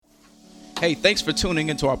Hey, thanks for tuning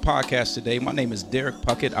into our podcast today. My name is Derek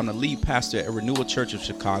Puckett. I'm the lead pastor at Renewal Church of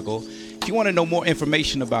Chicago. If you want to know more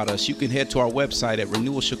information about us, you can head to our website at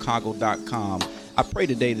renewalchicago.com. I pray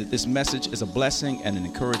today that this message is a blessing and an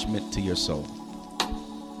encouragement to your soul.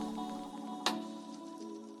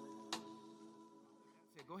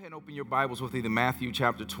 Go ahead and open your Bibles with me to Matthew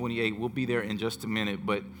chapter 28. We'll be there in just a minute,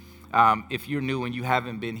 but if you're new and you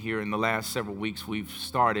haven't been here in the last several weeks,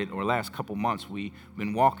 last couple months, we've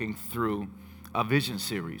been walking through a vision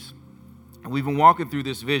series. And we've been walking through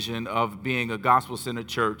this vision of being a gospel-centered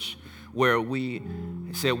church where we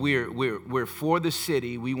said we're for the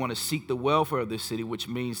city. We want to seek the welfare of the city, which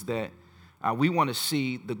means that we want to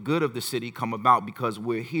see the good of the city come about because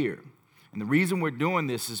we're here. And the reason we're doing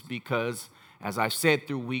this is because, as I said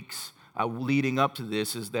through weeks leading up to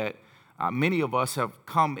this, is that many of us have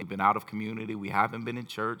been out of community. We haven't been in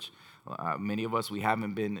church. Many of us, we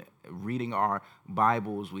haven't been reading our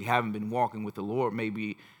Bibles. We haven't been walking with the Lord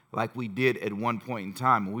maybe like we did at one point in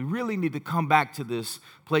time. And we really need to come back to this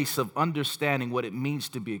place of understanding what it means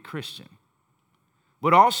to be a Christian.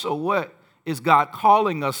 But also, what is God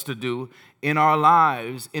calling us to do in our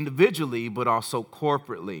lives individually, but also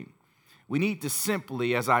corporately? We need to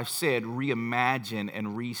simply, as I've said, reimagine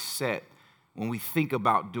and reset when we think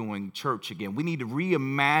about doing church again. We need to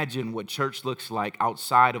reimagine what church looks like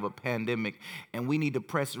outside of a pandemic, and we need to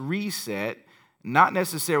press reset, not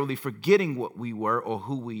necessarily forgetting what we were or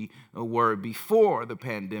who we were before the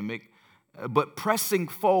pandemic, but pressing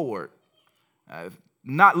forward,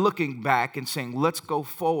 not looking back and saying, let's go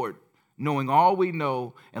forward, knowing all we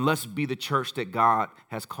know, and let's be the church that God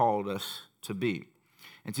has called us to be.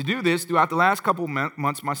 And to do this, throughout the last couple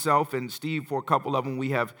months, myself and Steve, for a couple of them,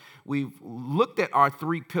 we've looked at our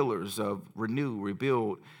three pillars of renew,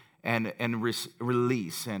 rebuild, and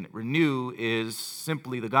release. And renew is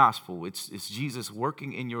simply the gospel. It's Jesus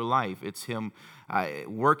working in your life. It's him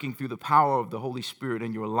working through the power of the Holy Spirit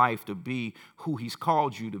in your life to be who he's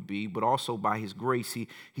called you to be, but also by his grace,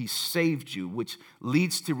 he saved you, which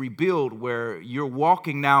leads to rebuild, where you're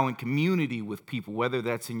walking now in community with people, whether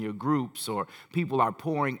that's in your groups or people are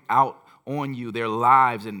pouring out on you their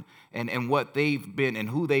lives and what they've been and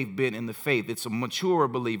who they've been in the faith. It's a mature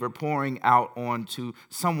believer pouring out onto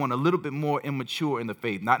someone a little bit more immature in the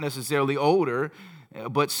faith, not necessarily older,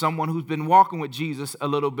 but someone who's been walking with Jesus a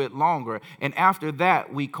little bit longer. And after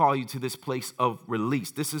that, we call you to this place of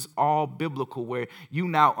release. This is all biblical, where you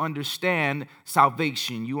now understand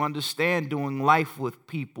salvation. You understand doing life with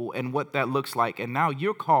people and what that looks like. And now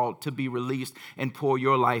you're called to be released and pour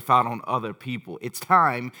your life out on other people. It's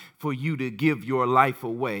time for you to give your life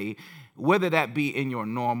away, whether that be in your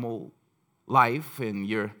normal life, in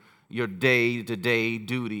your day-to-day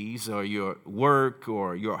duties, or your work,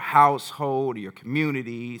 or your household, or your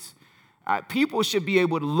communities. People should be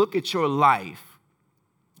able to look at your life,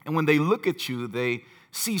 and when they look at you, they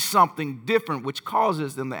see something different, which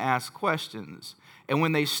causes them to ask questions. And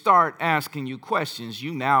when they start asking you questions,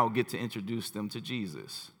 you now get to introduce them to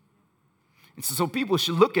Jesus. And so people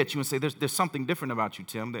should look at you and say, there's something different about you,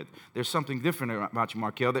 Tim. That there's something different about you,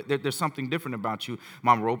 Markel. There's something different about you,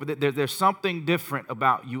 Mama Roper. There's something different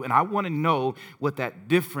about you, and I want to know what that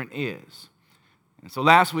different is. And so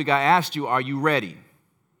last week I asked you, are you ready?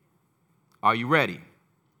 Are you ready?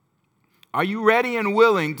 Are you ready and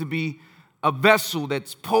willing to be a vessel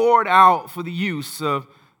that's poured out for the use of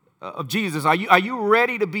Jesus? Are you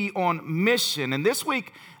ready to be on mission? And this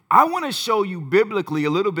week, I want to show you biblically a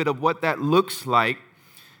little bit of what that looks like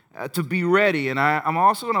to be ready. And I'm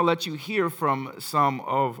also going to let you hear from some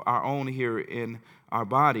of our own here in our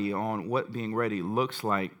body on what being ready looks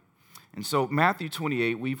like. And so Matthew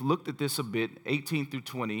 28, we've looked at this a bit, 18 through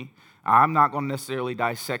 20. I'm not going to necessarily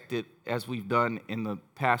dissect it as we've done in the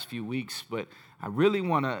past few weeks, but I really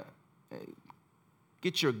want to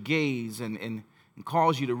get your gaze and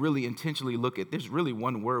cause you to really intentionally look at, there's really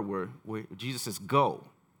one word where Jesus says, go.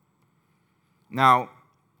 Now,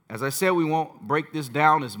 as I said, we won't break this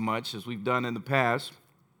down as much as we've done in the past,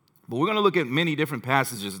 but we're going to look at many different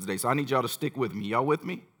passages today, so I need y'all to stick with me. Y'all with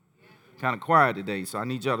me? Kind of quiet today, so I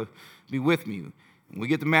need y'all to be with me. When we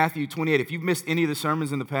get to Matthew 28, if you've missed any of the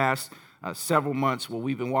sermons in the past several months where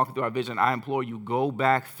we've been walking through our vision, I implore you, go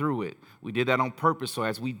back through it. We did that on purpose, so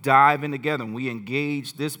as we dive in together and we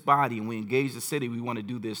engage this body and we engage the city, we want to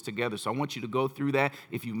do this together. So I want you to go through that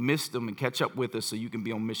if you missed them and catch up with us so you can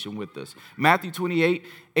be on mission with us. Matthew 28,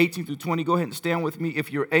 18 through 20, go ahead and stand with me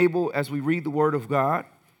if you're able as we read the word of God.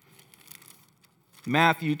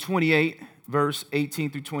 Matthew 28, verse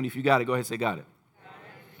 18 through 20. If you got it, go ahead and say got it.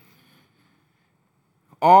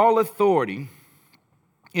 All authority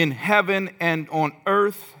in heaven and on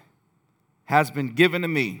earth has been given to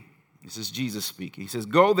me. This is Jesus speaking. He says,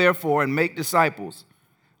 "Go therefore and make disciples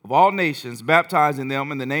of all nations, baptizing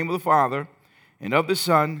them in the name of the Father and of the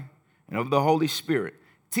Son and of the Holy Spirit,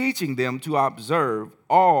 teaching them to observe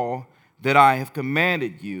all that I have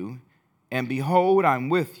commanded you. And behold, I'm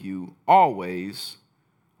with you always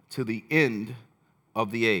to the end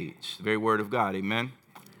of the age." The very word of God, amen.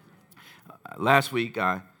 Last week,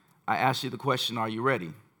 I asked you the question, are you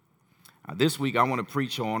ready? This week, I want to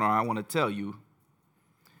preach on, or I want to tell you,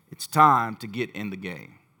 it's time to get in the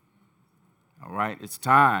game. All right? It's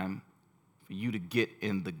time for you to get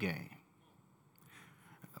in the game.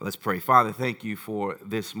 Let's pray. Father, thank you for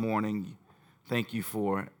this morning. Thank you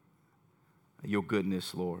for your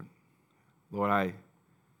goodness, Lord. Lord,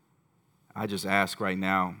 I just ask right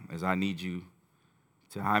now, as I need you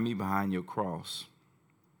to hide me behind your cross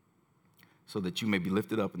so that you may be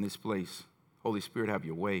lifted up in this place. Holy Spirit, have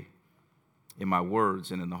your way in my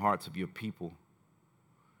words and in the hearts of your people,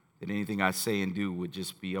 that anything I say and do would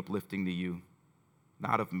just be uplifting to you,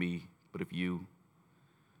 not of me, but of you.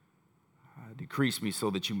 Decrease me so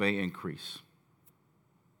that you may increase.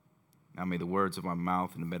 Now may the words of my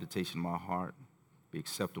mouth and the meditation of my heart be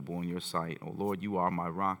acceptable in your sight. Oh Lord, you are my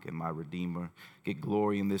rock and my redeemer. Get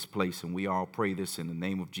glory in this place, and we all pray this in the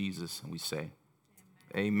name of Jesus, and we say,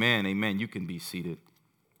 amen, amen. You can be seated.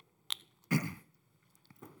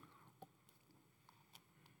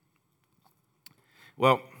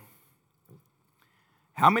 Well,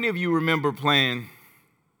 how many of you remember playing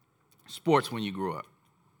sports when you grew up?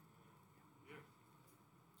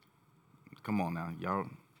 Come on now,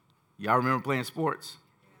 y'all remember playing sports?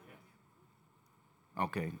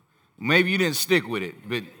 Okay, maybe you didn't stick with it,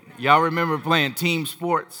 but y'all remember playing team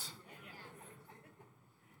sports?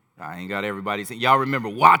 I ain't got everybody saying. Y'all remember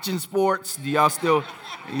watching sports? Do y'all still,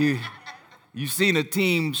 you've seen a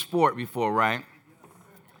team sport before, right?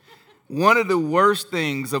 One of the worst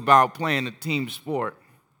things about playing a team sport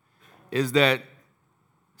is that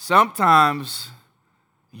sometimes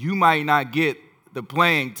you might not get the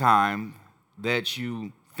playing time that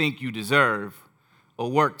you think you deserve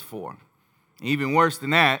or worked for. Even worse than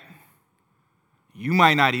that, you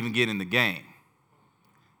might not even get in the game.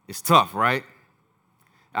 It's tough, right?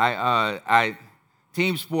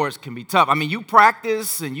 Team sports can be tough. I mean, you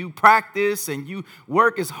practice and you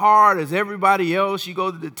work as hard as everybody else. You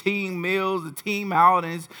go to the team meals, the team out,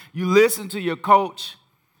 and you listen to your coach.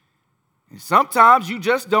 And sometimes you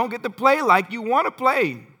just don't get to play like you want to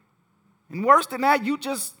play. And worse than that,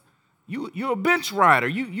 you're a bench rider.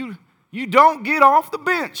 You don't get off the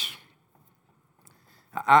bench.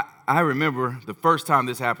 I remember the first time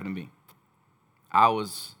this happened to me. I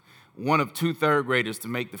was one of 2 third graders to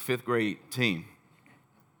make the 5th grade team.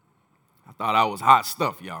 I thought I was hot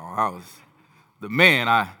stuff, y'all. I was the man.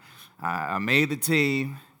 I made the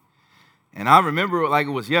team, and I remember it like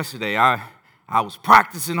it was yesterday. I was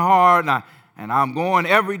practicing hard, and I'm going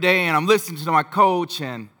every day, and I'm listening to my coach.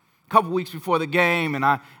 And a couple weeks before the game, and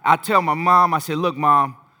I tell my mom, I said, "Look,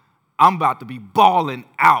 Mom, I'm about to be balling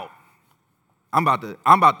out. I'm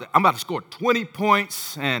about to score 20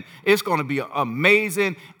 points, and it's going to be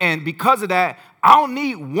amazing. And because of that, I don't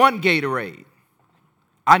need 1 Gatorade.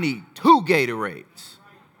 I need 2 Gatorades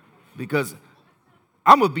because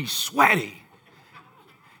I'm going to be sweaty."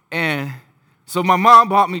 And so my mom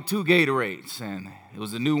bought me 2 Gatorades, and it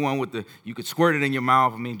was a new one you could squirt it in your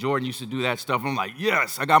mouth. I mean, Jordan used to do that stuff. I'm like,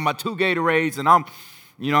 yes, I got my 2 Gatorades, and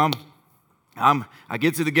I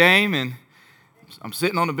get to the game, and I'm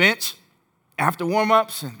sitting on the bench after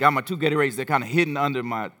warm-ups, and got my 2 Gatorades. They're kind of hidden under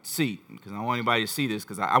my seat because I don't want anybody to see this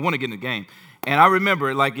because I want to get in the game. And I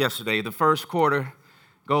remember it like yesterday. The first quarter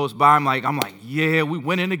goes by. I'm like, yeah, we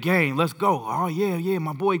win in the game. Let's go. Oh, yeah,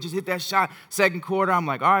 my boy just hit that shot. Second quarter, I'm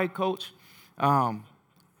like, all right, coach,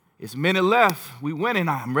 it's a minute left. We winning.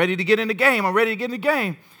 I'm ready to get in the game.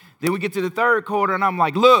 Then we get to the third quarter, and I'm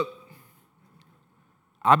like, look,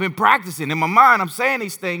 I've been practicing. In my mind, I'm saying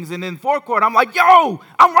these things. And then fourth quarter, I'm like, yo,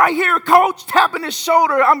 I'm right here, coach, tapping his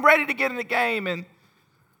shoulder. I'm ready to get in the game. And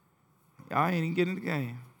y'all ain't even getting in the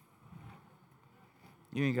game.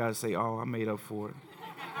 You ain't got to say, oh, I made up for it.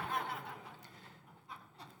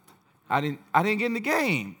 I didn't get in the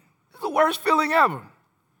game. It's the worst feeling ever.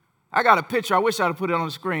 I got a picture. I wish I'd have put it on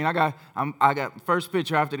the screen. I got first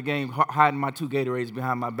picture after the game, hiding my 2 Gatorades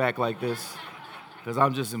behind my back like this because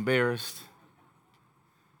I'm just embarrassed.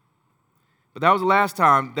 But that was the last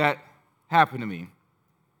time that happened to me.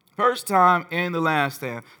 First time and the last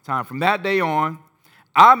time. From that day on,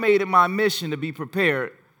 I made it my mission to be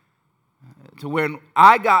prepared to when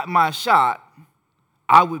I got my shot,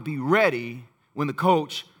 I would be ready when the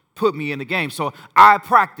coach put me in the game. So I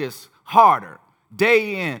practiced harder.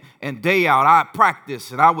 Day in and day out, I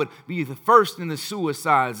practice, and I would be the first in the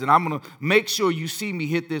suicides, and I'm going to make sure you see me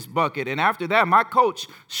hit this bucket. And after that, my coach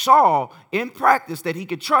saw in practice that he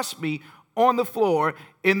could trust me on the floor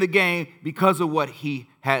in the game because of what he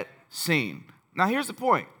had seen. Now, here's the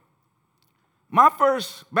point. My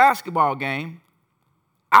first basketball game,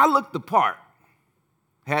 I looked the part.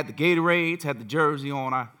 Had the Gatorades, had the jersey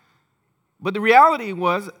on. But the reality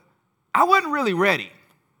was I wasn't really ready.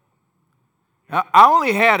 I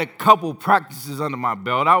only had a couple practices under my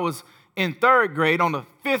belt. I was in third grade on the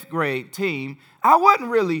fifth grade team. I wasn't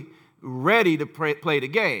really ready to play the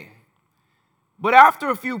game. But after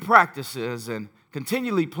a few practices and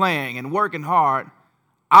continually playing and working hard,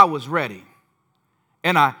 I was ready.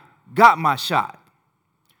 And I got my shot.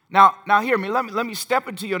 Now hear me. Let me step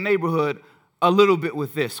into your neighborhood a little bit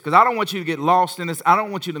with this, because I don't want you to get lost in this. I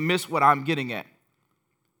don't want you to miss what I'm getting at.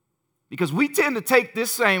 Because we tend to take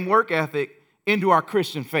this same work ethic into our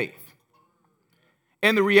Christian faith.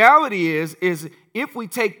 And the reality is if we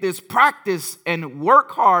take this practice and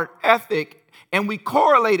work hard ethic and we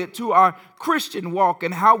correlate it to our Christian walk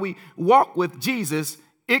and how we walk with Jesus,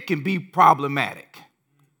 it can be problematic.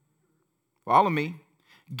 Follow me.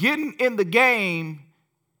 Getting in the game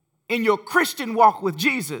in your Christian walk with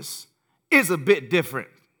Jesus is a bit different.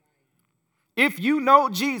 If you know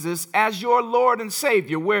Jesus as your Lord and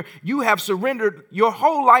Savior, where you have surrendered your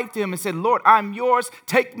whole life to him and said, Lord, I'm yours,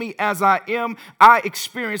 take me as I am. I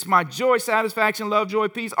experience my joy, satisfaction, love, joy,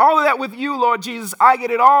 peace, all of that with you, Lord Jesus. I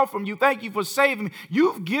get it all from you. Thank you for saving me.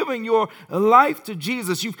 You've given your life to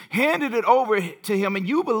Jesus. You've handed it over to him, and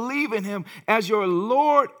you believe in him as your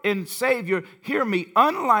Lord and Savior. Hear me,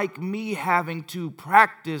 unlike me having to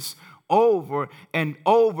practice over and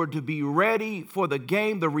over to be ready for the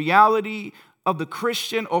game, the reality of the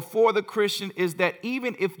Christian or for the Christian is that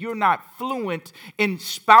even if you're not fluent in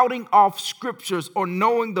spouting off scriptures or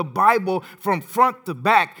knowing the Bible from front to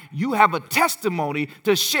back, you have a testimony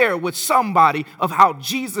to share with somebody of how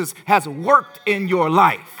Jesus has worked in your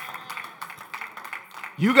life.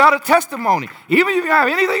 You got a testimony. Even if you don't have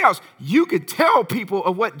anything else, you could tell people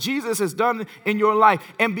of what Jesus has done in your life.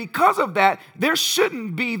 And because of that, there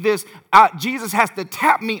shouldn't be this, Jesus has to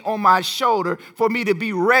tap me on my shoulder for me to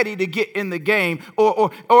be ready to get in the game.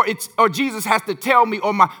 Or Jesus has to tell me,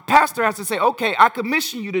 or my pastor has to say, okay, I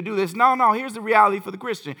commission you to do this. No, here's the reality for the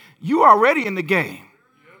Christian. You are already in the game.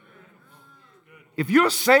 If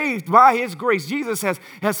you're saved by his grace, Jesus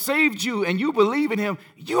has saved you and you believe in him,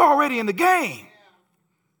 you're already in the game.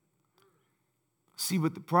 See,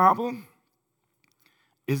 but the problem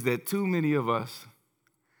is that too many of us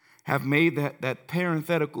have made that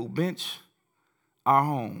parenthetical bench our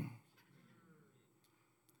home.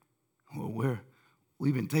 Well,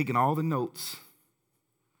 we've been taking all the notes,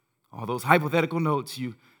 all those hypothetical notes.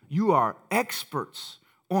 You are experts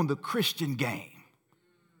on the Christian game.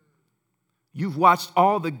 You've watched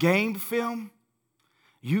all the game film.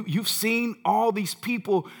 You've seen all these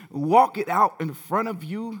people walk it out in front of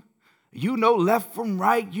you. You know left from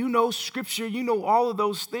right, you know scripture, you know all of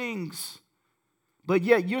those things. But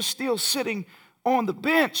yet you're still sitting on the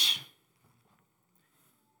bench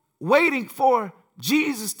waiting for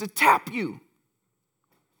Jesus to tap you.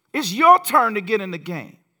 It's your turn to get in the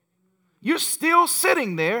game. You're still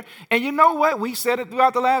sitting there, and you know what? We said it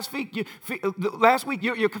throughout the last week.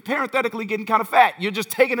 You're parenthetically getting kind of fat. You're just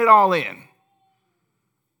taking it all in.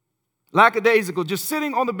 Lackadaisical, just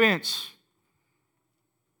sitting on the bench,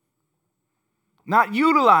 not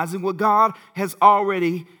utilizing what God has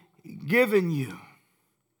already given you.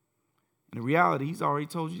 And the reality, he's already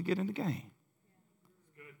told you to get in the game.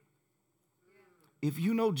 If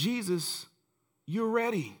you know Jesus, you're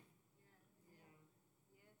ready.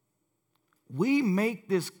 We make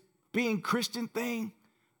this being Christian thing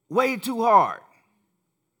way too hard.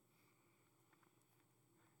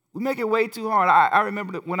 We make it way too hard. I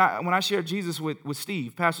remember that when I shared Jesus with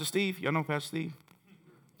Steve, Pastor Steve. Y'all know Pastor Steve?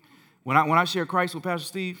 When I shared Christ with Pastor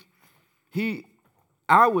Steve,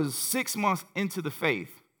 I was 6 months into the faith.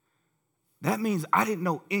 That means I didn't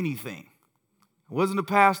know anything. I wasn't a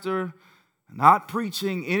pastor, not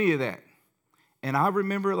preaching, any of that. And I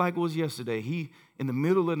remember it like it was yesterday. In the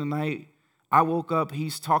middle of the night, I woke up,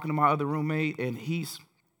 he's talking to my other roommate, and he's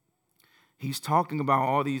talking about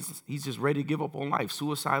all these, he's just ready to give up on life,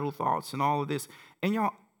 suicidal thoughts and all of this. And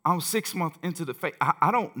y'all, I'm 6 months into the faith. I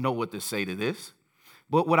don't know what to say to this.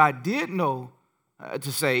 But what I did know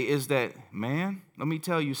to say is that, man, let me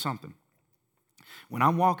tell you something. When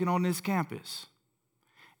I'm walking on this campus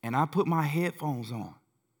and I put my headphones on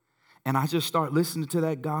and I just start listening to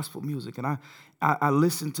that gospel music and I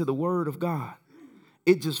listen to the word of God,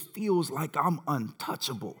 it just feels like I'm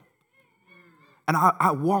untouchable. And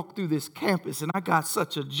I walked through this campus and I got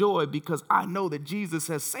such a joy because I know that Jesus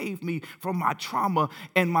has saved me from my trauma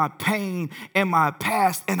and my pain and my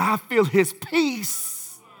past, and I feel his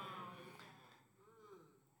peace.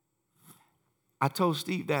 I told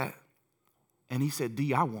Steve that, and he said,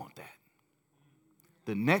 D, I want that.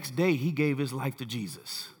 The next day, he gave his life to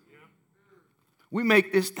Jesus. We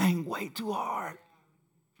make this thing way too hard.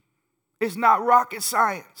 It's not rocket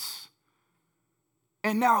science.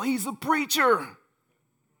 And now he's a preacher.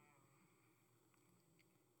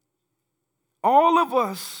 All of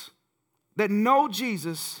us that know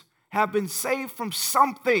Jesus have been saved from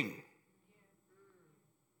something.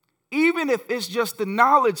 Even if it's just the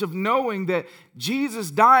knowledge of knowing that Jesus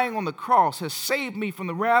dying on the cross has saved me from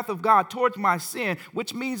the wrath of God towards my sin,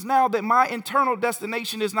 which means now that my eternal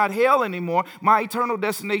destination is not hell anymore. My eternal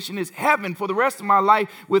destination is heaven for the rest of my life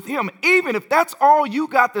with him. Even if that's all you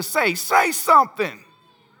got to say something.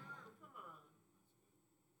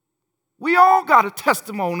 We all got a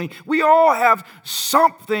testimony. We all have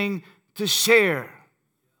something to share.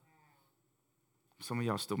 Some of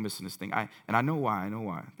y'all still missing this thing. I know why.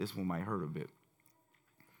 This one might hurt a bit.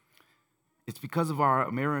 It's because of our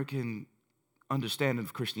American understanding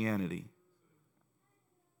of Christianity.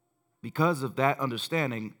 Because of that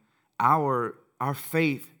understanding, our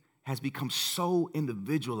faith has become so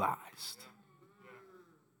individualized.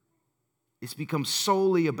 It's become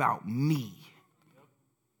solely about me.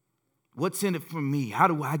 What's in it for me? How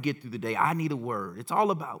do I get through the day? I need a word. It's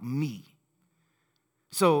all about me.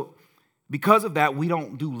 So, because of that, we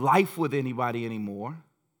don't do life with anybody anymore.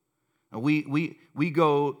 We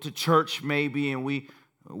go to church maybe, and we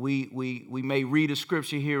may read a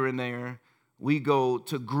scripture here and there. We go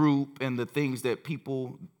to group and the things that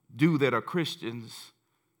people do that are Christians.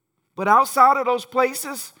 But outside of those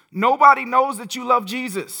places, nobody knows that you love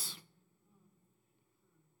Jesus.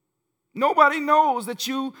 Nobody knows that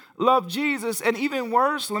you love Jesus. And even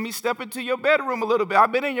worse, let me step into your bedroom a little bit.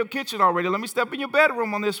 I've been in your kitchen already. Let me step in your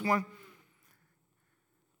bedroom on this one.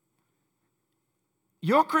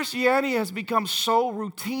 Your Christianity has become so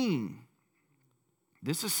routine.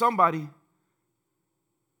 This is somebody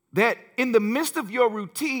that in the midst of your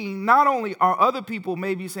routine, not only are other people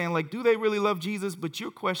maybe saying, like, do they really love Jesus? But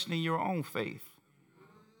you're questioning your own faith.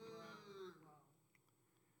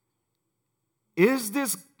 Is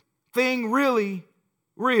this thing really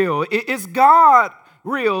real? Is God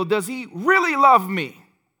real? Does he really love me?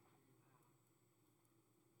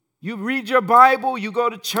 You read your Bible, you go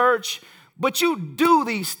to church, but you do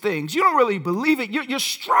these things. You don't really believe it. You're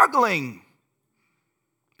struggling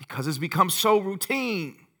because it's become so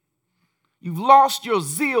routine. You've lost your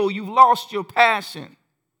zeal. You've lost your passion.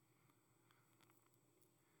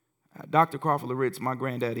 Dr. Crawford Loritz, my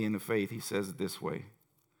granddaddy in the faith, he says it this way.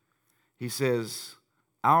 He says,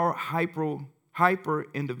 our hyper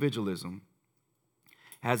individualism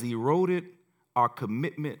has eroded our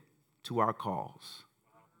commitment to our cause.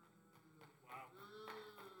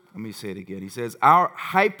 Let me say it again. He says, our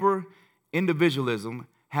hyper individualism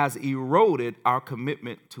has eroded our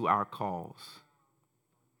commitment to our cause.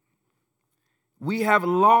 We have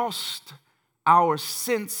lost our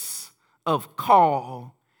sense of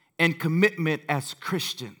call and commitment as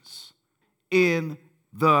Christians in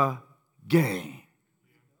the game.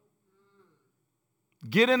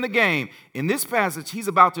 Get in the game. In this passage, he's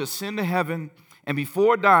about to ascend to heaven. And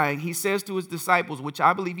before dying, he says to his disciples, which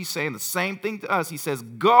I believe he's saying the same thing to us. He says,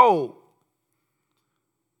 go.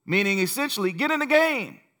 Meaning essentially, get in the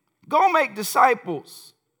game. Go make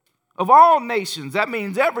disciples of all nations. That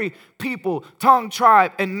means every people, tongue,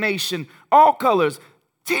 tribe, and nation, all colors.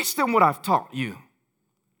 Teach them what I've taught you.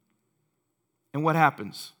 And what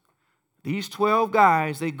happens? These 12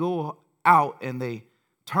 guys, they go out and they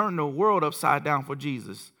turn the world upside down for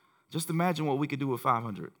Jesus. Just imagine what we could do with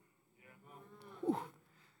 500. Whew.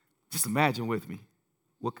 Just imagine with me.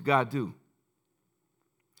 What could God do?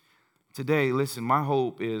 Today, listen, my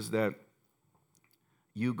hope is that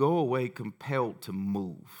you go away compelled to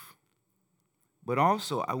move. But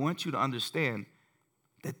also, I want you to understand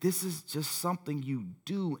that this is just something you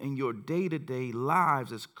do in your day-to-day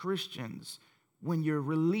lives as Christians when you're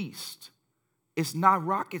released. It's not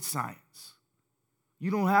rocket science. You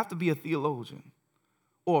don't have to be a theologian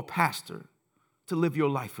or a pastor to live your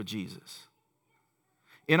life for Jesus.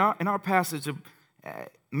 In our passage of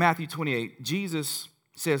Matthew 28, Jesus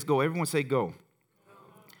says, go. Everyone say, go.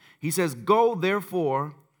 He says, go,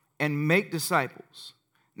 therefore, and make disciples.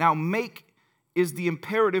 Now, make is the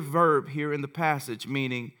imperative verb here in the passage,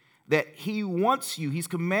 meaning that he wants you, he's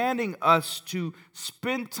commanding us to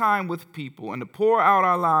spend time with people and to pour out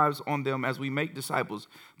our lives on them as we make disciples.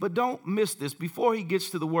 But don't miss this. Before he gets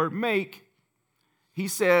to the word make, he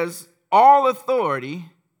says, all authority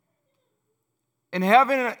in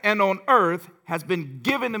heaven and on earth has been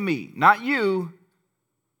given to me. Not you,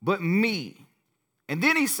 but me. And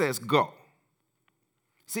then he says, go.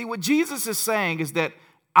 See, what Jesus is saying is that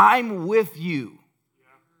I'm with you.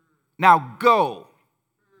 Now go.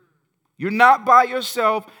 You're not by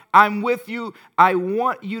yourself. I'm with you. I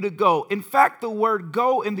want you to go. In fact, the word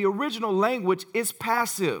go in the original language is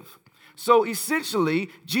passive. So essentially,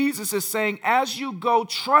 Jesus is saying, as you go,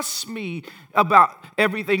 trust me about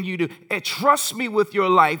everything you do. And trust me with your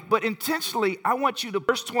life. But intentionally, I want you to,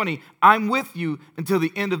 verse 20, I'm with you until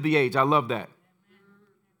the end of the age. I love that.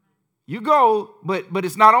 You go, but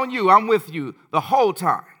it's not on you. I'm with you the whole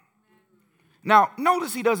time. Now,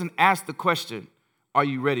 notice he doesn't ask the question, are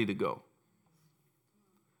you ready to go?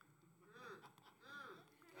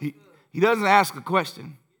 He doesn't ask a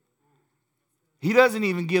question. He doesn't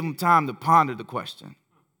even give them time to ponder the question.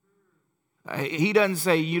 He doesn't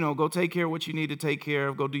say, go take care of what you need to take care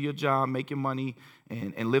of, go do your job, make your money,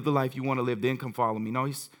 and live the life you want to live, then come follow me.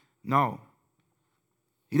 No.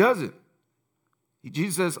 He doesn't.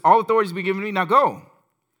 Jesus says, all authority has been given to me, now go.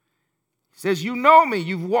 He says, you know me,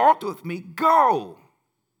 you've walked with me, go.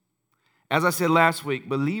 As I said last week,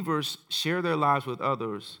 believers share their lives with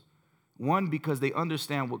others, one, because they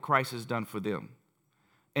understand what Christ has done for them,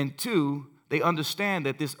 and two, they understand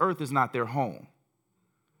that this earth is not their home.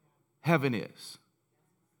 Heaven is.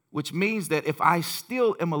 Which means that if I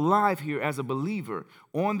still am alive here as a believer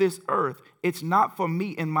on this earth, it's not for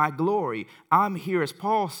me in my glory. I'm here, as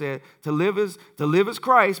Paul said, to live as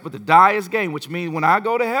Christ, but to die is gain, which means when I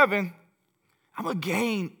go to heaven, I'm going to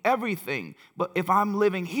gain everything. But if I'm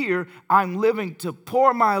living here, I'm living to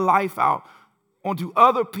pour my life out onto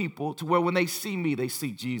other people to where when they see me, they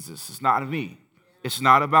see Jesus. It's not me. It's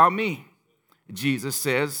not about me. Jesus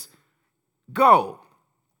says, go.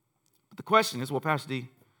 But the question is, well, Pastor D,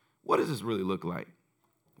 what does this really look like?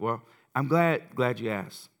 Well, I'm glad you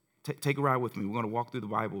asked. Take a ride with me. We're going to walk through the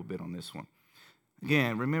Bible a bit on this one.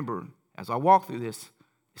 Again, remember, as I walk through this,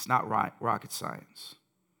 it's not rocket science.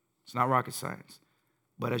 It's not rocket science.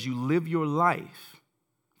 But as you live your life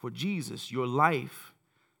for Jesus, your life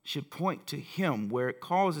should point to him, where it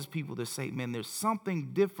causes people to say, man, there's something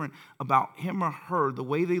different about him or her, the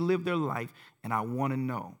way they live their life, and I want to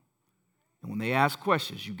know. And when they ask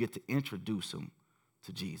questions, you get to introduce them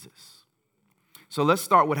to Jesus. So let's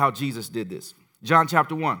start with how Jesus did this. John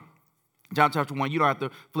chapter 1. John chapter 1, you don't have to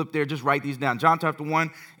flip there, just write these down. John chapter 1,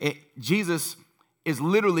 Jesus is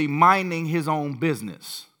literally minding his own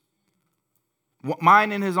business.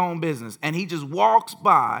 Minding his own business. And he just walks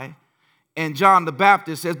by, and John the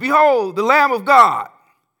Baptist says, behold, the Lamb of God.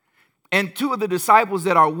 And two of the disciples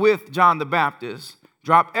that are with John the Baptist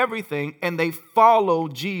drop everything, and they follow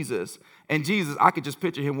Jesus. And Jesus, I could just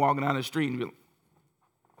picture him walking down the street and be like,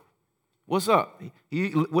 what's up?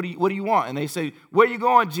 What do you want? And they say, where are you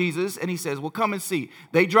going, Jesus? And he says, well, come and see.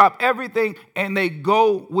 They drop everything and they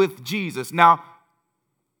go with Jesus. Now,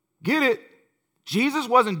 get it? Jesus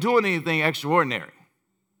wasn't doing anything extraordinary.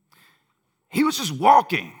 He was just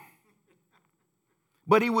walking.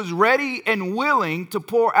 But he was ready and willing to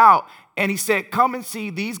pour out. And he said, come and see.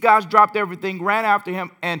 These guys dropped everything, ran after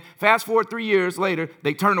him. And fast forward 3 years later,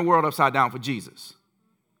 they turned the world upside down for Jesus.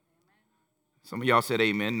 Some of y'all said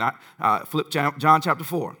amen. Flip John chapter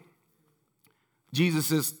 4.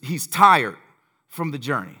 Jesus he's tired from the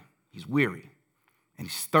journey. He's weary and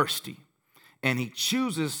he's thirsty. And he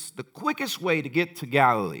chooses the quickest way to get to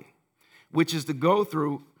Galilee, which is to go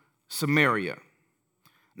through Samaria.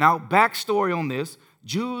 Now, backstory on this,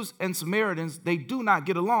 Jews and Samaritans, they do not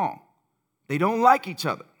get along. They don't like each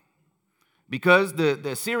other. Because the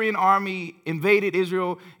Assyrian army invaded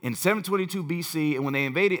Israel in 722 BC, and when they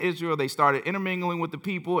invaded Israel, they started intermingling with the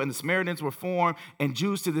people, and the Samaritans were formed, and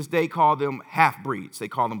Jews to this day call them half-breeds. They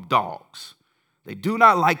call them dogs. They do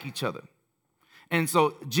not like each other. And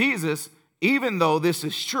so Jesus, even though this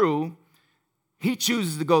is true, he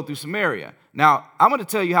chooses to go through Samaria. Now, I'm going to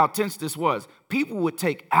tell you how tense this was. People would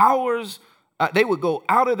take hours, they would go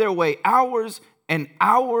out of their way, hours and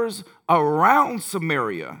hours around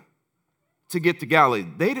Samaria to get to Galilee.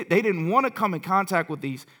 They didn't want to come in contact with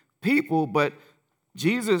these people, but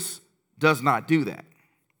Jesus does not do that.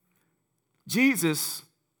 Jesus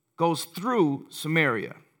goes through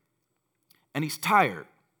Samaria, and he's tired.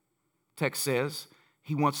 Text says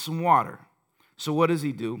he wants some water. So what does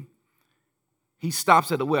he do? He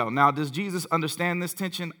stops at the well. Now, does Jesus understand this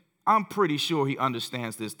tension? I'm pretty sure he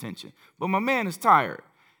understands this tension. But my man is tired.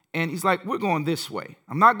 And he's like, we're going this way.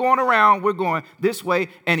 I'm not going around. We're going this way.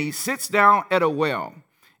 And he sits down at a well.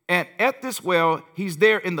 And at this well, he's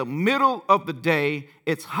there in the middle of the day.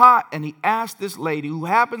 It's hot, and he asked this lady who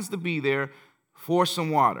happens to be there for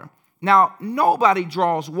some water. Now, nobody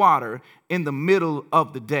draws water in the middle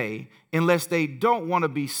of the day unless they don't want to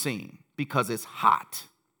be seen because it's hot.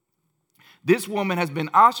 This woman has been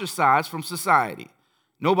ostracized from society.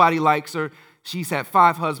 Nobody likes her. She's had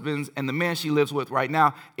 5 husbands, and the man she lives with right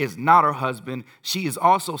now is not her husband. She is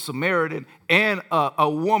also Samaritan and a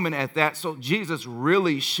woman at that, so Jesus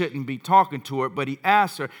really shouldn't be talking to her, but he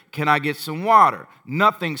asks her, can I get some water?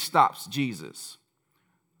 Nothing stops Jesus.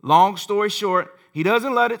 Long story short, he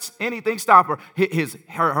doesn't let anything stop her.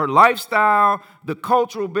 Her lifestyle, the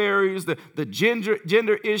cultural barriers, the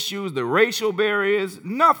gender issues, the racial barriers,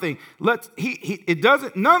 nothing.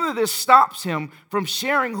 None of this stops him from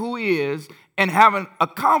sharing who he is and having a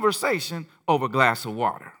conversation over a glass of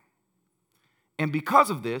water. And because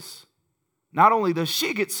of this, not only does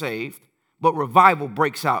she get saved, but revival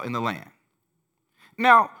breaks out in the land.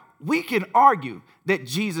 Now, we can argue that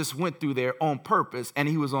Jesus went through there on purpose and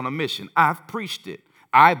he was on a mission. I've preached it.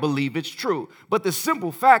 I believe it's true. But the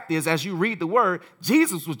simple fact is, as you read the word,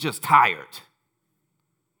 Jesus was just tired.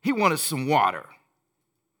 He wanted some water.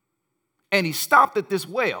 And he stopped at this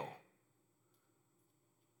well.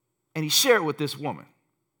 And he shared with this woman.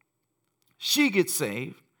 She gets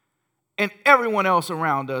saved. And everyone else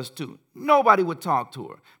around us too. Nobody would talk to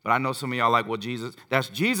her. But I know some of y'all like, well, Jesus, that's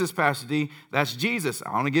Jesus, Pastor D. That's Jesus.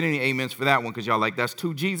 I don't get any amens for that one because y'all like, that's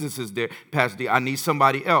 2 Jesuses there, Pastor D. I need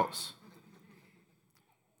somebody else.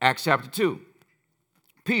 Acts chapter 2.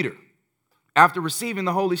 Peter, after receiving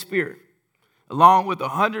the Holy Spirit, along with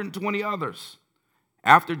 120 others,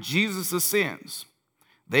 after Jesus ascends,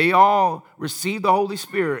 they all receive the Holy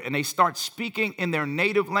Spirit and they start speaking in their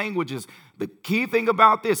native languages. The key thing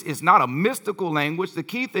about this is not a mystical language. The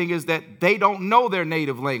key thing is that they don't know their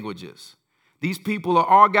native languages. These people are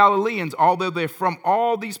all Galileans, although they're from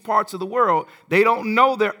all these parts of the world. They don't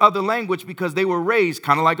know their other language because they were raised,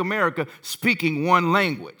 kind of like America, speaking one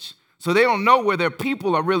language. So they don't know where their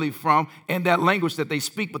people are really from and that language that they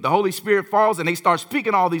speak. But the Holy Spirit falls and they start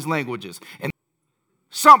speaking all these languages. And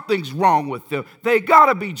something's wrong with them. They got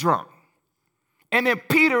to be drunk. And then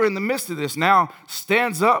Peter, in the midst of this now,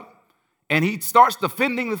 stands up. And he starts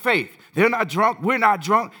defending the faith. They're not drunk. We're not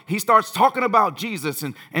drunk. He starts talking about Jesus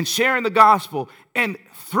and sharing the gospel. And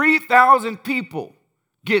 3,000 people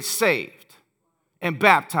get saved and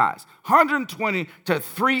baptized. 120 to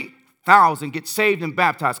 3,000 get saved and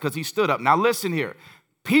baptized because he stood up. Now listen here.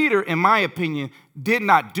 Peter, in my opinion, did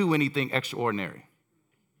not do anything extraordinary.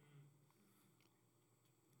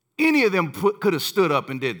 Any of them could have stood up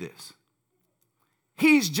and did this.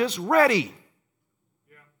 He's just ready.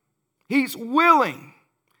 He's willing,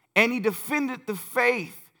 and he defended the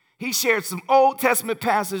faith. He shared some Old Testament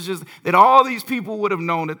passages that all these people would have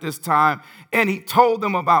known at this time, and he told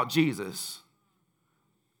them about Jesus.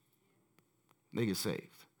 They get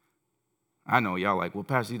saved. I know y'all like, well,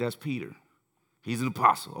 Pastor, that's Peter. He's an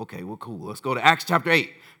apostle. Okay, well, cool. Let's go to Acts chapter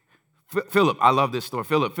 8. Philip, I love this story.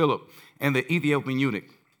 Philip and the Ethiopian eunuch.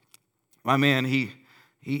 My man,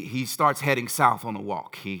 he starts heading south on a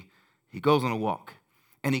walk. He goes on a walk.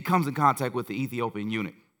 And he comes in contact with the Ethiopian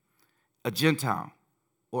eunuch, a Gentile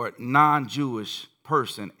or non-Jewish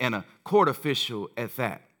person and a court official at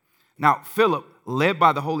that. Now, Philip, led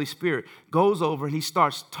by the Holy Spirit, goes over and he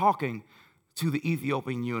starts talking to the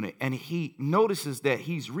Ethiopian eunuch. And he notices that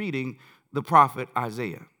he's reading the prophet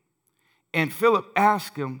Isaiah. And Philip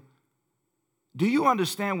asks him, do you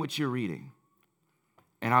understand what you're reading?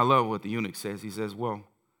 And I love what the eunuch says. He says, well,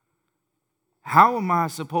 how am I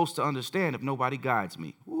supposed to understand if nobody guides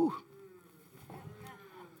me? Ooh.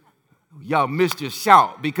 Y'all missed your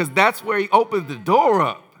shout because that's where he opened the door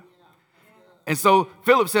up. And so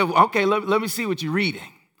Philip said, well, okay, let me see what you're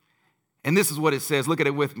reading. And this is what it says. Look at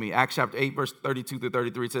it with me. Acts chapter 8, verse 32 through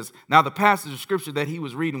 33. It says, now the passage of scripture that he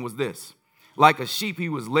was reading was this. Like a sheep, he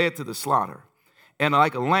was led to the slaughter. And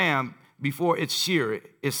like a lamb before its shearer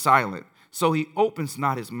is silent. So he opens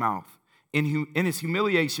not his mouth. In his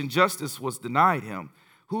humiliation, justice was denied him.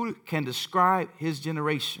 Who can describe his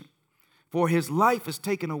generation? For his life is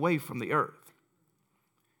taken away from the earth.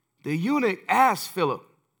 The eunuch asked Philip,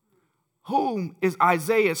 whom is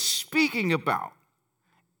Isaiah speaking about?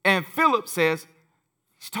 And Philip says,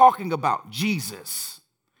 he's talking about Jesus.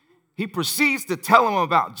 He proceeds to tell him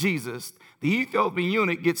about Jesus. The Ethiopian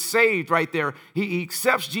eunuch gets saved right there. He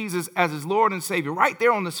accepts Jesus as his Lord and Savior right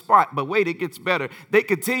there on the spot. But wait, it gets better. They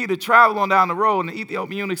continue to travel on down the road, and the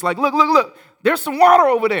Ethiopian eunuch's like, look, there's some water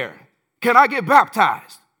over there. Can I get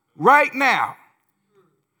baptized right now?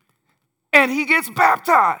 And he gets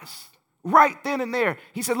baptized Right then and there.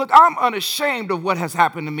 He said, look, I'm unashamed of what has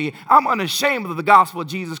happened to me. I'm unashamed of the gospel of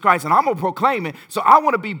Jesus Christ, and I'm going to proclaim it. So I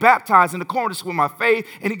want to be baptized in accordance with my faith.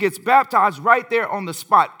 And he gets baptized right there on the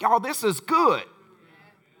spot. Y'all, this is good.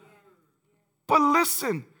 But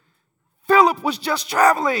listen, Philip was just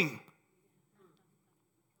traveling.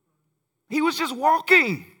 He was just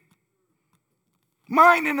walking,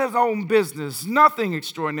 minding his own business, nothing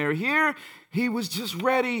extraordinary. Here, he was just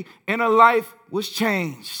ready, and a life was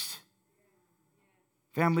changed.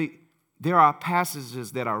 Family, there are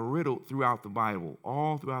passages that are riddled throughout the Bible,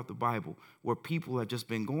 all throughout the Bible, where people have just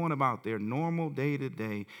been going about their normal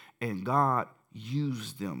day-to-day, and God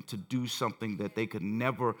used them to do something that they could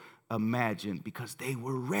never imagine because they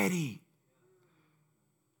were ready.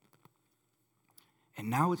 And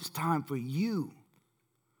now it's time for you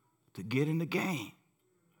to get in the game.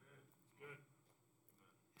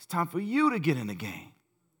 It's time for you to get in the game.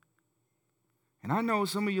 And I know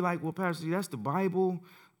some of you like, well, Pastor, that's the Bible.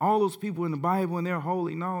 All those people in the Bible, and they're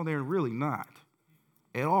holy. No, they're really not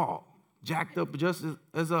at all. Jacked up just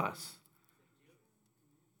as us,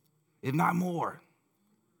 if not more.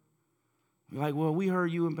 You're like, well, we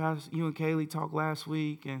heard you and Kaylee talk last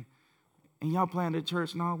week, and y'all planted a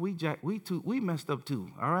church. No, we messed up too,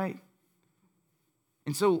 all right?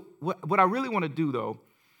 And so what I really want to do, though,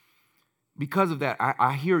 because of that,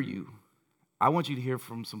 I hear you. I want you to hear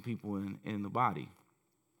from some people in the body.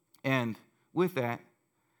 And with that,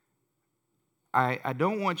 I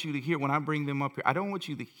don't want you to hear, when I bring them up here, I don't want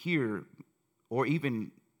you to hear or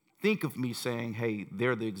even think of me saying, hey,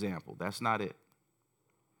 they're the example. That's not it.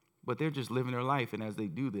 But they're just living their life, and as they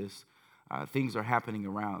do this, things are happening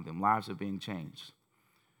around them. Lives are being changed.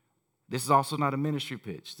 This is also not a ministry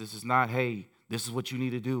pitch. This is not, hey, this is what you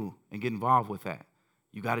need to do and get involved with that.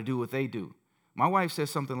 You got to do what they do. My wife said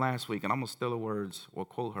something last week, and I'm going to steal her words or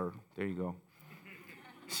quote her. There you go.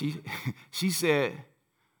 She said,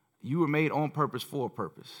 you were made on purpose for a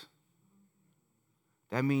purpose.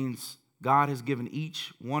 That means God has given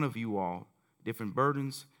each one of you all different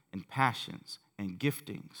burdens and passions and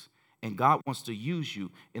giftings, and God wants to use you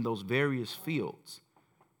in those various fields.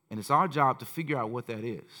 And it's our job to figure out what that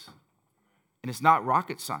is. And it's not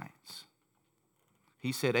rocket science.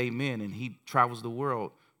 He said amen, and he travels the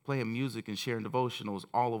world playing music and sharing devotionals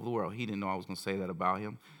all over the world. He didn't know I was going to say that about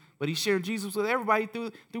him. But he shared Jesus with everybody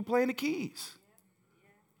through playing the keys.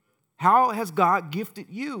 How has God gifted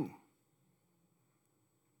you?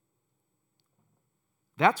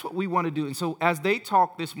 That's what we want to do. And so as they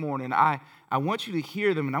talk this morning, I want you to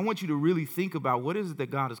hear them, and I want you to really think about what is it that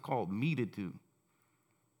God has called me to do.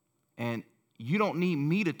 And you don't need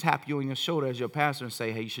me to tap you on your shoulder as your pastor and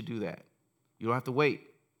say, hey, you should do that. You don't have to wait.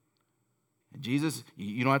 Jesus,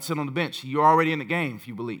 you don't have to sit on the bench. You're already in the game if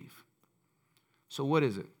you believe. So what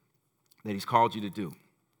is it that he's called you to do?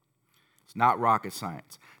 It's not rocket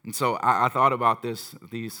science. And so I thought about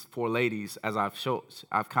these four ladies as I've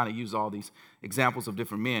kind of used all these examples of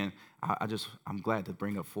different men. I'm glad to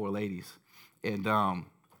bring up four ladies. And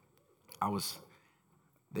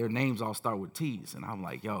their names all start with T's. And I'm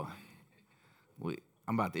like, yo,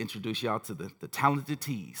 I'm about to introduce y'all to the Talented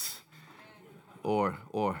T's. Or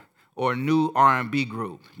a new R&B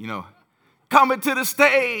group, Coming to the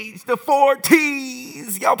stage, the 4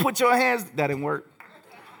 T's. Y'all put your hands, that didn't work.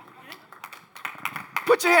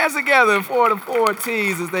 Put your hands together for the 4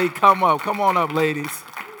 T's as they come up. Come on up, ladies.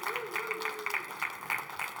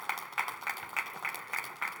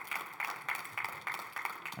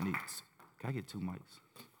 Can I get 2 mics?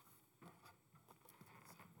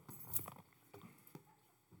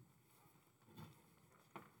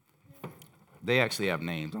 They actually have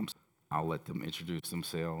names. I'll let them introduce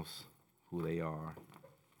themselves, who they are.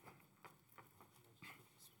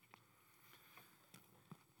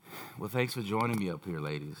 Well, thanks for joining me up here,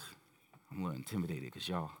 ladies. I'm a little intimidated because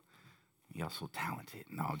y'all so talented.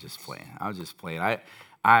 No, I'm just playing.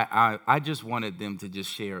 I just wanted them to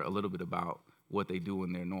just share a little bit about what they do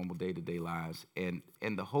in their normal day-to-day lives, and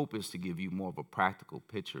the hope is to give you more of a practical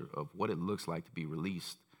picture of what it looks like to be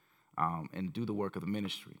released and do the work of the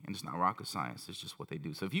ministry. And it's not rocket science. It's just what they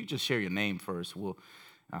do. So if you just share your name first, we'll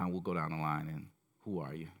go down the line. And who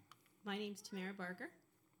are you? My name's Tamara Barker.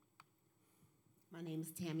 My name's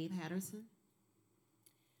Tammy Patterson.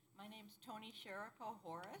 My name's Tony Sherrico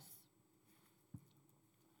Horace.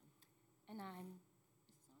 And I'm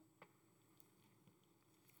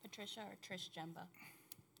Patricia or Trish Jemba.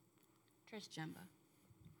 Trish Jemba.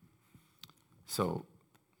 So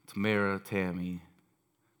Tamara, Tammy,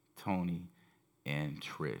 Tony, and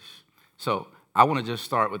Trish. So I want to just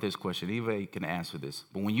start with this question. Eva can answer this.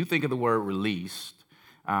 But when you think of the word released,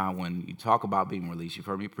 when you talk about being released, you've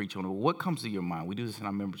heard me preach on it. What comes to your mind? We do this in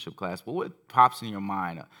our membership class, but what pops in your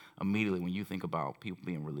mind immediately when you think about people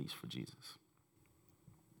being released for Jesus?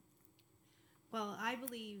 Well, I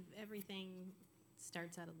believe everything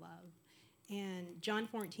starts out of love. And John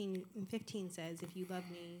 14:15 says, if you love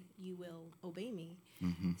me, you will obey me.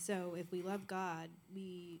 Mm-hmm. So if we love God,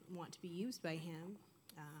 we want to be used by him.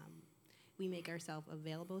 We make ourselves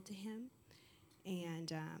available to him.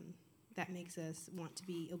 And that makes us want to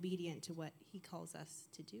be obedient to what he calls us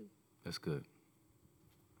to do. That's good.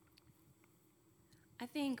 I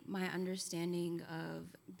think my understanding of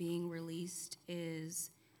being released is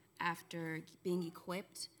after being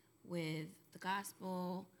equipped with the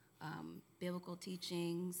gospel, biblical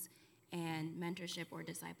teachings, and mentorship or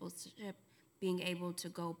discipleship, being able to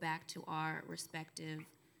go back to our respective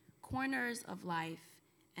corners of life,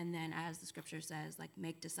 and then, as the scripture says, like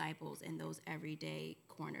make disciples in those everyday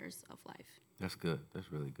corners of life. That's good.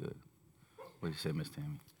 That's really good. What do you say, Miss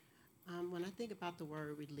Tammy? When I think about the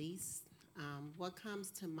word release, what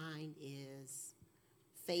comes to mind is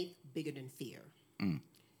faith bigger than fear.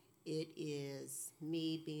 It is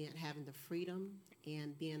me having the freedom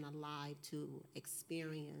and being alive to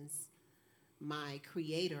experience my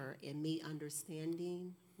Creator and me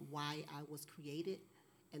understanding why I was created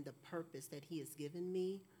and the purpose that he has given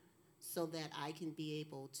me so that I can be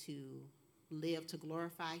able to live to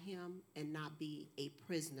glorify him and not be a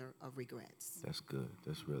prisoner of regrets. That's good.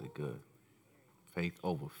 That's really good. Faith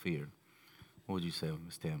over fear. What would you say,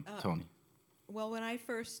 Ms. Tony? Well, when I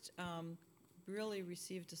first really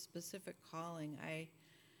received a specific calling, I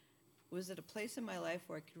was at a place in my life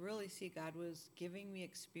where I could really see God was giving me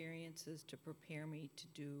experiences to prepare me to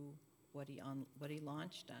do what he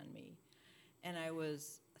launched on me. And I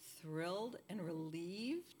was thrilled and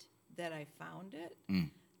relieved that I found it,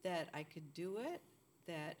 that I could do it,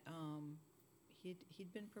 that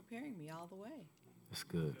he'd been preparing me all the way. That's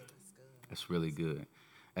good. That's really good.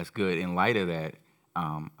 That's good. In light of that,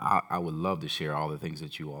 I would love to share all the things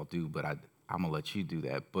that you all do, but I'm going to let you do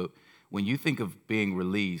that. But when you think of being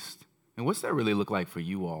released, and what's that really look like for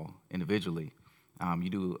you all individually? You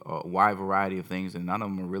do a wide variety of things, and none of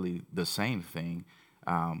them are really the same thing.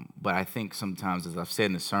 But I think sometimes, as I've said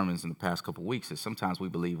in the sermons in the past couple of weeks, is sometimes we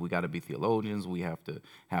believe we got to be theologians, we have to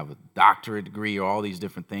have a doctorate degree or all these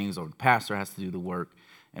different things, or the pastor has to do the work.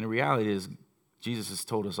 And the reality is Jesus has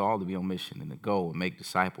told us all to be on mission and to go and make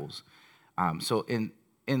disciples. So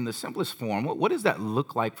in the simplest form, what does that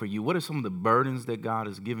look like for you? What are some of the burdens that God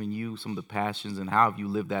has given you, some of the passions, and how have you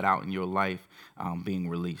lived that out in your life being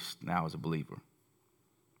released now as a believer?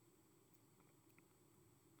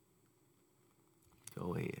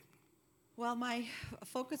 Go ahead. Well,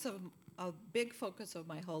 a big focus of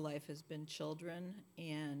my whole life has been children,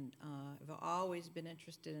 and I've always been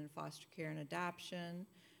interested in foster care and adoption.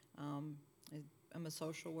 I'm a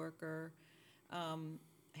social worker. I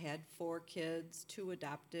had 4 kids, 2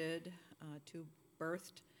 adopted, 2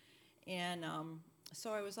 birthed, and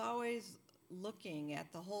so I was always looking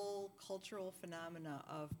at the whole cultural phenomena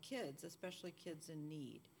of kids, especially kids in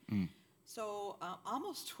need. So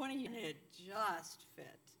almost 20 years, and it just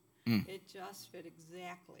fit. It just fit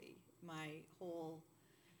exactly my whole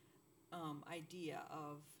idea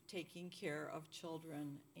of taking care of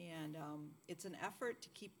children. And it's an effort to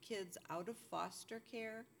keep kids out of foster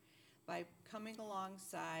care by coming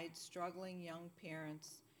alongside struggling young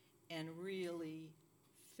parents and really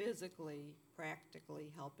physically,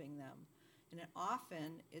 practically helping them. And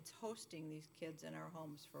often it's hosting these kids in our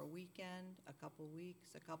homes for a weekend, a couple weeks,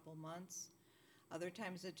 a couple months. Other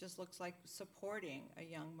times it just looks like supporting a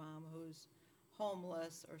young mom who's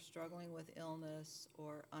homeless or struggling with illness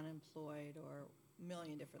or unemployed or a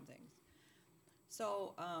million different things.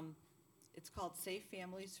 So it's called Safe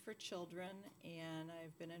Families for Children, and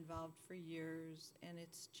I've been involved for years, and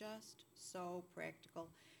it's just so practical,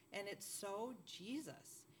 and it's so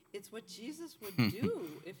Jesus. It's what Jesus would do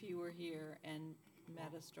if he were here and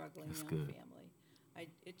met a struggling That's young good. family.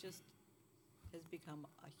 It just has become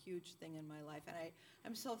a huge thing in my life, and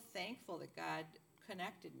I'm so thankful that God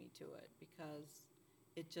connected me to it because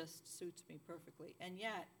it just suits me perfectly. And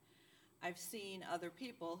yet, I've seen other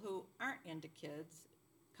people who aren't into kids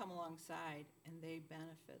come alongside, and they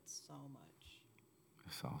benefit so much.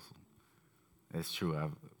 That's awesome. That's true.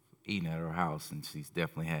 I've eaten at her house, and she's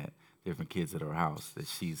definitely had different kids at her house that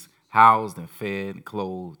she's housed and fed and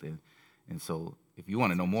clothed. And so if you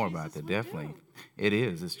want to know more about that, definitely. It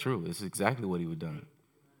is. It's true. It's exactly what he would have done.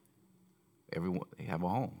 Everyone, they have a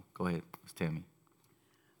home. Go ahead, Ms. Tammy.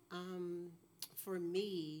 For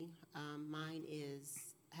me, mine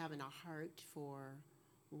is having a heart for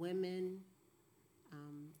women,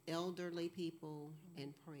 elderly people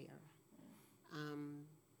in prayer.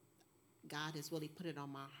 God has really put it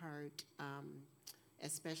on my heart,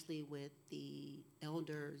 especially with the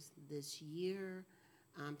elders this year,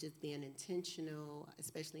 just being intentional,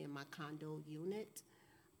 especially in my condo unit.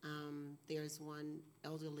 There's one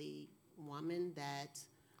elderly woman that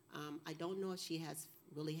I don't know if she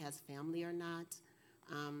really has family or not,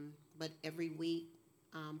 but every week,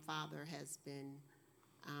 Father has been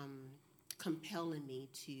compelling me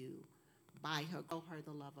to buy her, show her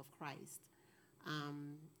the love of Christ.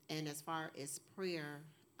 And as far as prayer,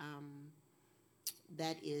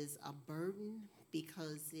 that is a burden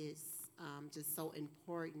because it's just so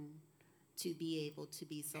important to be able to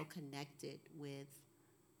be so connected with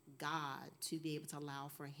God, to be able to allow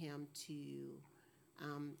for Him to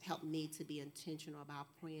help me to be intentional about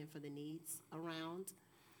praying for the needs around.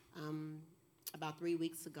 About 3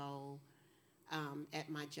 weeks ago, at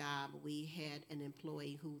my job, we had an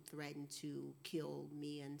employee who threatened to kill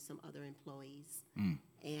me and some other employees.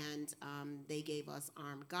 And they gave us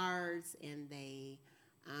armed guards, and they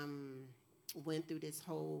went through this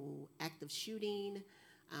whole active shooting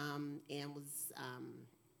and was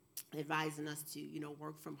advising us to,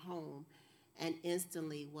 work from home. And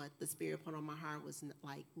instantly what the Spirit put on my heart was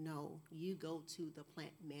like, no, you go to the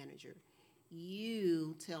plant manager.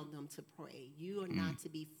 You tell them to pray. You are not to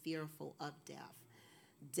be fearful of death.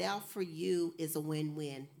 Death for you is a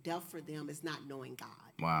win-win. Death for them is not knowing God.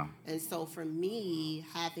 Wow. And so for me,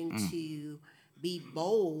 having to be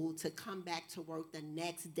bold to come back to work the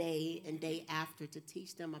next day and day after to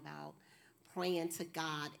teach them about praying to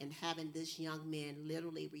God and having this young man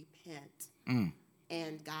literally repent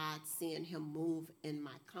and God seeing him move in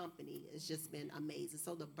my company has just been amazing.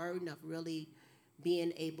 So the burden of really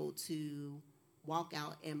being able to walk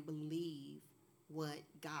out and believe what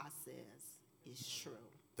God says is true.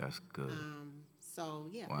 That's good. So,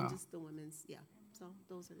 yeah, Wow. and just the women's, so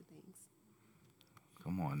those are the things.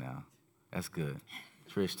 Come on now. That's good.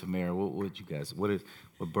 Trish, Tamara, what you guys, what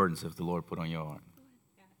burdens have the Lord put on your heart?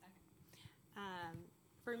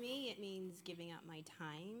 For me, it means giving up my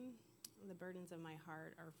time. The burdens of my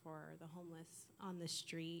heart are for the homeless on the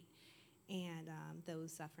street and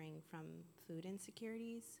those suffering from food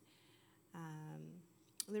insecurities.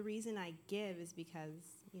 The reason I give is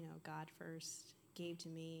because, God first gave to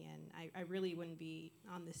me, and I really wouldn't be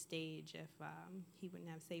on the stage if He wouldn't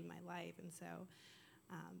have saved my life. And so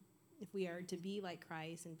if we are to be like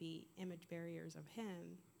Christ and be image bearers of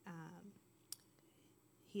Him,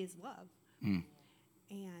 He is love.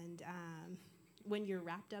 And when you're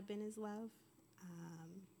wrapped up in His love,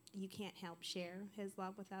 you can't help share His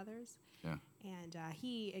love with others. Yeah. And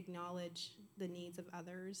He acknowledged the needs of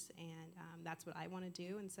others, and that's what I want to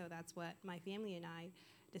do. And so that's what my family and I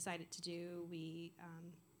decided to do. We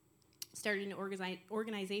started an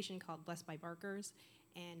organization called Blessed by Barkers,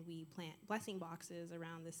 and we plant blessing boxes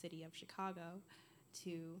around the city of Chicago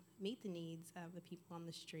to meet the needs of the people on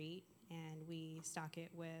the street. And we stock it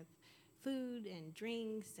with food and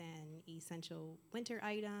drinks and essential winter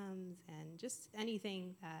items and just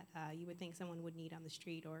anything that you would think someone would need on the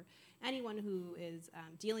street, or anyone who is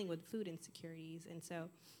dealing with food insecurities. And so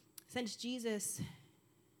since Jesus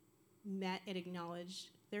met and acknowledged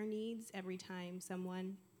their needs every time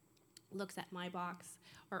someone looks at my box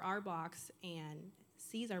or our box and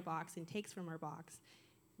sees our box and takes from our box,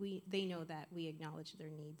 they know that we acknowledge their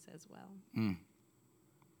needs as well.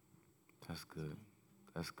 That's good.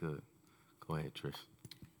 That's good. Go ahead, Trish.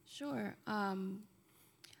 Sure.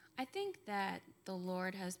 I think that the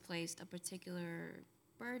Lord has placed a particular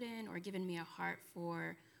burden or given me a heart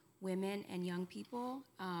for women and young people,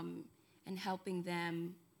 and helping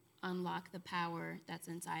them unlock the power that's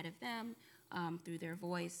inside of them through their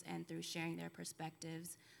voice and through sharing their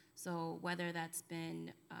perspectives. So whether that's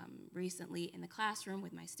been recently in the classroom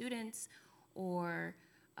with my students, or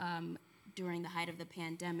during the height of the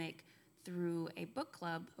pandemic, through a book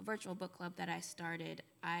club, a virtual book club that I started,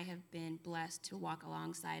 I have been blessed to walk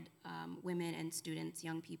alongside women and students,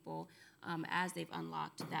 young people, as they've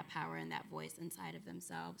unlocked that power and that voice inside of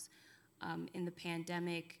themselves. In the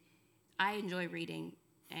pandemic, I enjoy reading,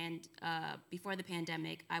 and before the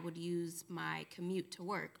pandemic, I would use my commute to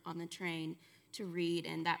work on the train to read,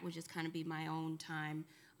 and that would just kind of be my own time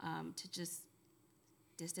to just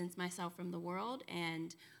distance myself from the world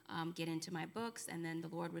and get into my books. And then the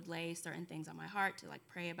Lord would lay certain things on my heart to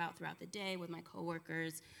pray about throughout the day with my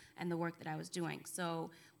coworkers and the work that I was doing.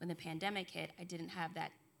 So when the pandemic hit, I didn't have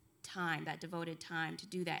that time, that devoted time to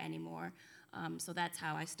do that anymore. So that's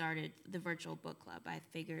how I started the virtual book club. I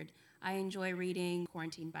figured I enjoy reading,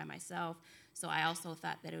 quarantined by myself. So I also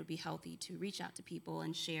thought that it would be healthy to reach out to people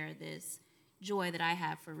and share this joy that I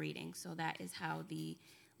have for reading. So that is how the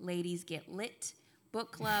Ladies Get Lit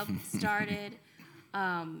book club started.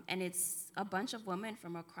 And it's a bunch of women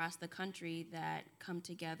from across the country that come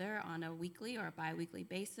together on a weekly or a bi-weekly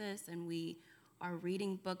basis, and we are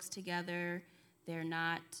reading books together. They're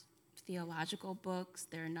not theological books.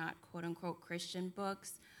 They're not quote-unquote Christian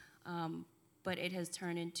books, but it has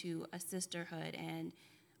turned into a sisterhood. And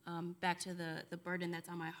back to the burden that's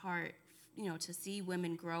on my heart, to see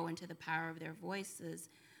women grow into the power of their voices,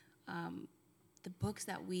 the books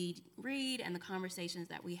that we read and the conversations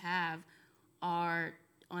that we have are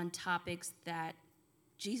on topics that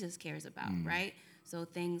Jesus cares about, right? So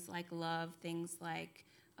things like love, things like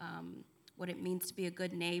what it means to be a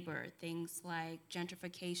good neighbor, things like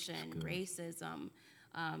gentrification, racism,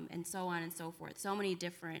 and so on and so forth. So many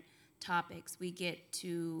different topics. We get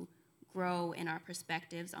to grow in our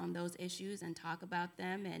perspectives on those issues and talk about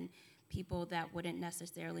them, and people that wouldn't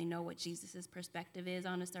necessarily know what Jesus' perspective is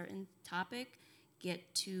on a certain topic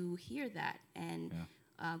get to hear that and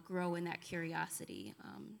grow in that curiosity.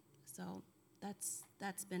 So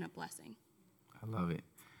that's been a blessing. I love it.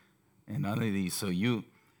 And none of these, so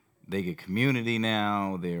they get community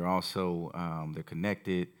now. They're also they're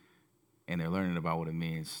connected, and they're learning about what it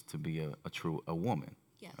means to be a true woman.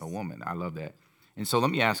 Yes. A woman. I love that. And so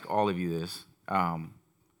let me ask all of you this: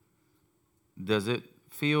 does it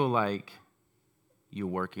feel like you're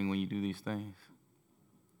working when you do these things?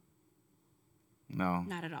 No.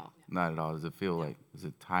 Not at all. Not at all. Does it feel like, is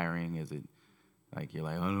it tiring? Is it like you're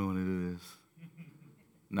like, I don't want to do this?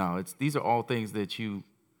 No, these are all things that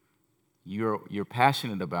you're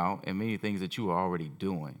passionate about, and many things that you are already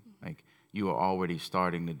doing. Like, you are already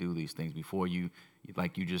starting to do these things before you,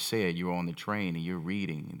 like you just said, you're on the train and you're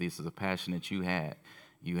reading. This is a passion that you had.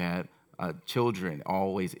 You had children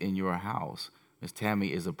always in your house. Miss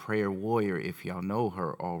Tammy is a prayer warrior, if y'all know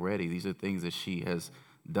her already. These are things that she has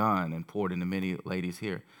done and poured into many ladies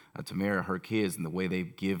here. Tamara, her kids, and the way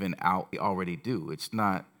they've given out, they already do. It's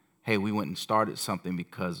not, hey, we went and started something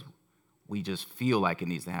because we just feel like it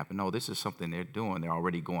needs to happen. No, this is something they're doing. They're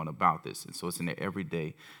already going about this, and so it's in their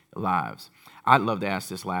everyday lives. I'd love to ask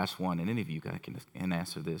this last one, and any of you guys can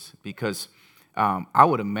answer this, because I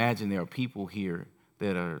would imagine there are people here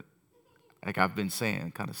that are, like I've been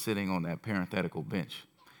saying, kind of sitting on that parenthetical bench,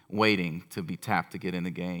 waiting to be tapped to get in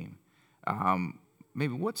the game.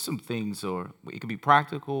 Maybe what's some things, or it could be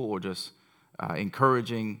practical or just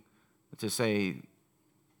encouraging to say,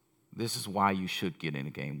 this is why you should get in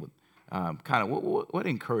the game. With kind of what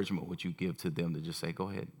encouragement would you give to them to just say, go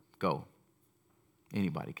ahead, go?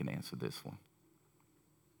 Anybody can answer this one.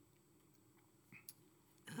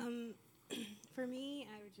 For me,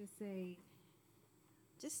 I would just say,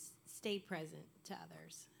 just stay present to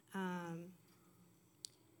others.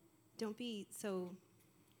 Don't be so.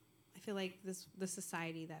 I feel like the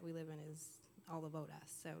society that we live in is all about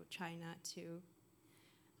us. So try not to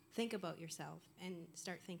think about yourself and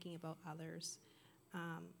start thinking about others.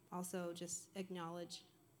 Also, just acknowledge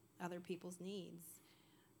other people's needs.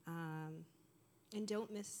 And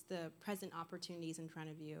don't miss the present opportunities in front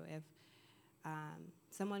of you. If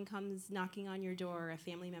someone comes knocking on your door, a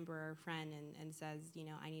family member or a friend, and says,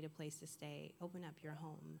 I need a place to stay, open up your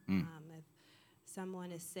home. If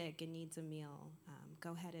someone is sick and needs a meal,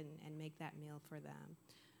 go ahead and make that meal for them.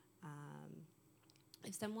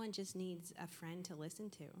 If someone just needs a friend to listen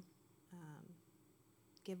to,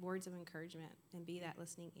 give words of encouragement and be that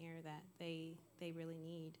listening ear that they really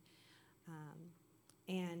need.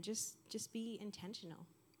 And just be intentional.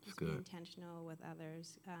 Just be intentional with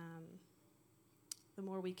others. The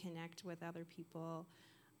more we connect with other people,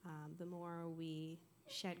 the more we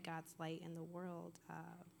shed God's light in the world,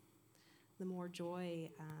 the more joy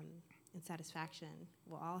and satisfaction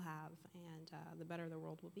we'll all have, and the better the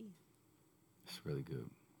world will be. That's really good.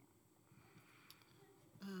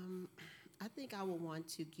 I think I would want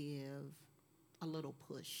to give a little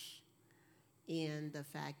push in the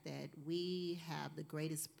fact that we have the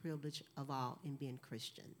greatest privilege of all in being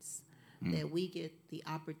Christians, that we get the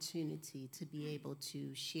opportunity to be able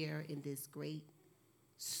to share in this great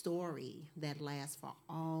story that lasts for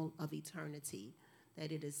all of eternity,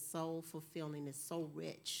 that it is so fulfilling, it's so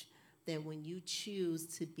rich, that when you choose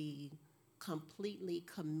to be completely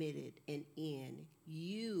committed and in,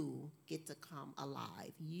 you get to come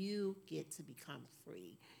alive. You get to become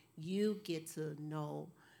free. You get to know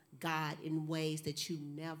God in ways that you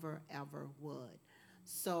never, ever would.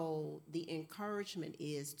 So the encouragement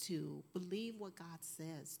is to believe what God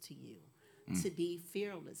says to you, to be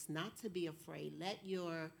fearless, not to be afraid. Let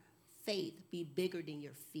your faith be bigger than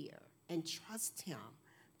your fear, and trust him,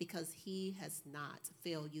 because he has not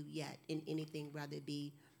failed you yet in anything, whether it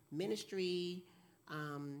be ministry,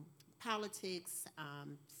 politics,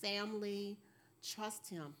 family. Trust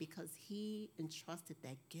him because he entrusted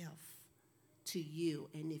that gift to you.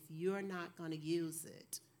 And if you're not going to use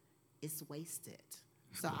it, it's wasted.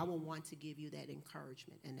 So I would want to give you that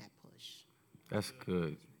encouragement and that push. That's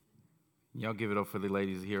good. Y'all give it up for the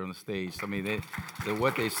ladies here on the stage. I mean,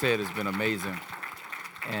 what they said has been amazing.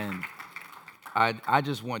 And I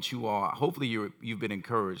just want you all, hopefully you've been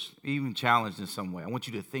encouraged, even challenged in some way. I want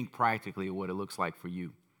you to think practically of what it looks like for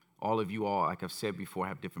you. All of you all, like I've said before,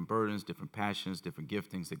 have different burdens, different passions, different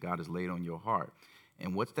giftings that God has laid on your heart.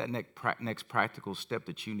 And what's that next practical step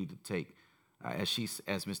that you need to take,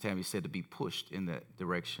 as Ms. Tammy said, to be pushed in that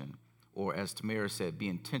direction? Or as Tamara said, be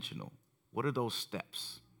intentional. What are those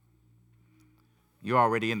steps? You're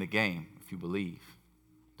already in the game if you believe.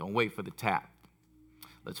 Don't wait for the tap.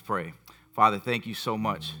 Let's pray. Father, thank you so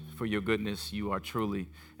much for your goodness. You are truly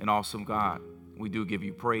an awesome God. We do give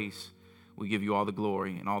you praise. We give you all the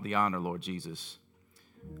glory and all the honor, Lord Jesus.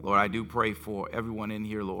 Lord, I do pray for everyone in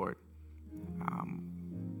here, Lord,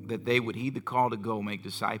 that they would heed the call to go make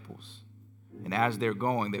disciples. And as they're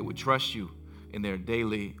going, they would trust you in their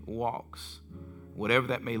daily walks. Whatever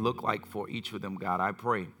that may look like for each of them, God, I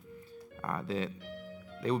pray that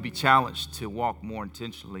they would be challenged to walk more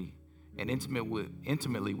intentionally and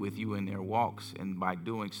intimately with you in their walks. And by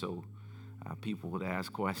doing so, people would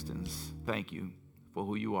ask questions. Thank you for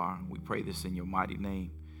who you are. We pray this in your mighty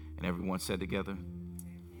name. And everyone said together,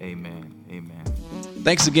 amen. Amen.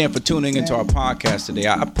 Thanks again for tuning into our podcast today.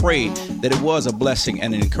 I pray that it was a blessing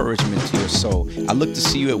and an encouragement to your soul. I look to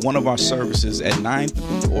see you at one of our services at 9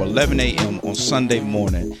 or 11 a.m. on Sunday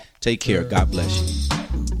morning. Take care. God bless you.